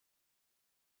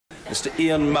Mr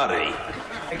Ian Murray.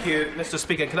 Thank you, Mr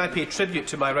Speaker. Can I pay tribute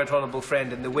to my right honourable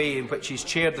friend in the way in which he's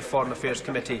chaired the Foreign Affairs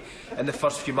Committee in the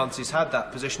first few months he's had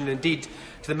that position, and indeed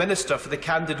to the Minister for the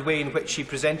candid way in which he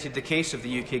presented the case of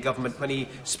the UK Government when he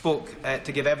spoke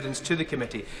to give evidence to the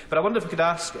committee. But I wonder if I could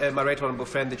ask my right honourable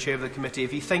friend, the Chair of the Committee,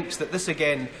 if he thinks that this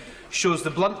again shows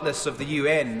the bluntness of the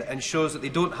UN and shows that they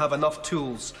don't have enough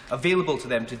tools available to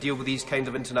them to deal with these kinds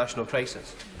of international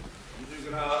crises.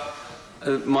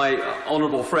 My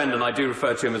honourable friend, and I do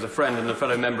refer to him as a friend and a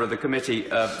fellow member of the committee,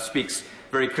 speaks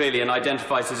very clearly and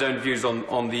identifies his own views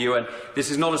on the UN. This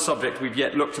is not a subject we've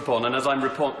yet looked upon, and as I'm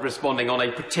responding on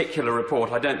a particular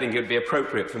report, I don't think it would be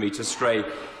appropriate for me to stray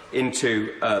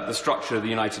into the structure of the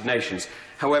United Nations.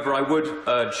 However, I would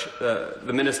urge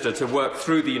the Minister to work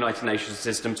through the United Nations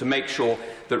system to make sure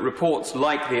that reports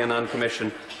like the Annan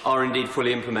Commission are indeed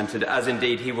fully implemented, as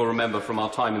indeed he will remember from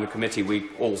our time in the committee we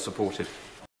all supported.